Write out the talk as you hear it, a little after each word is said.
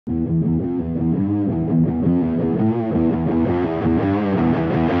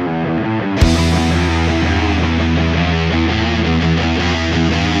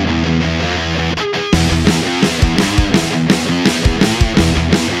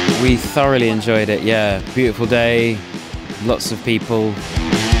We thoroughly enjoyed it, yeah. Beautiful day, lots of people.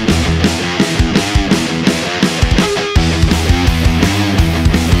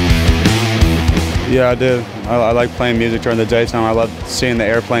 Yeah, I did. I like playing music during the daytime. I loved seeing the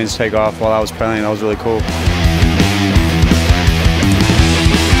airplanes take off while I was playing. That was really cool.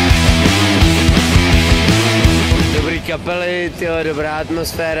 Dobrý kapely, tyjo, dobrá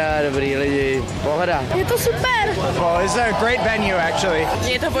atmosféra, dobrý lidi, pohoda. Je to super. Well, it's a great venue actually.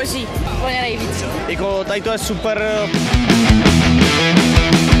 Je to boží, úplně nejvíc. Jako tady to je super.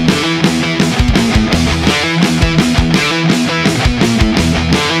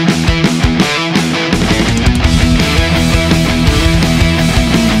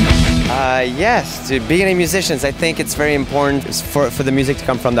 Yes, to beginning musicians, I think it's very important for the music to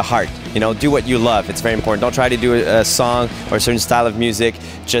come from the heart. You know, do what you love. It's very important. Don't try to do a song or a certain style of music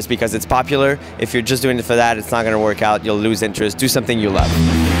just because it's popular. If you're just doing it for that, it's not going to work out. You'll lose interest. Do something you love.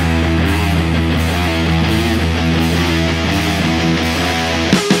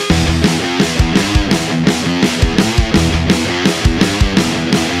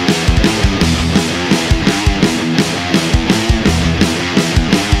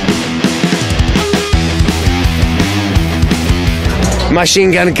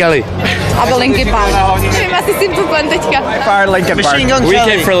 Machine Gun Kelly. A byl Linkin Park. Všem asi Simple Plan teďka. Fire Linkin Park. Machine Gun We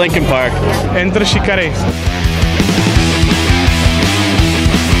Kelly. came for Linkin Park. Enter Shikari.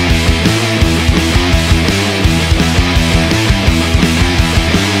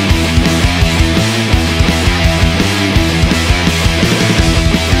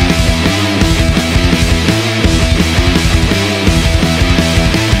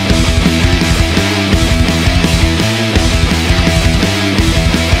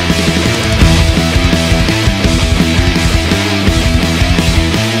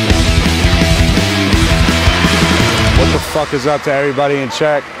 What the fuck is up to everybody in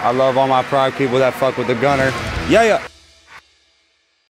Czech? I love all my Prague people that fuck with the gunner. Yeah, yeah.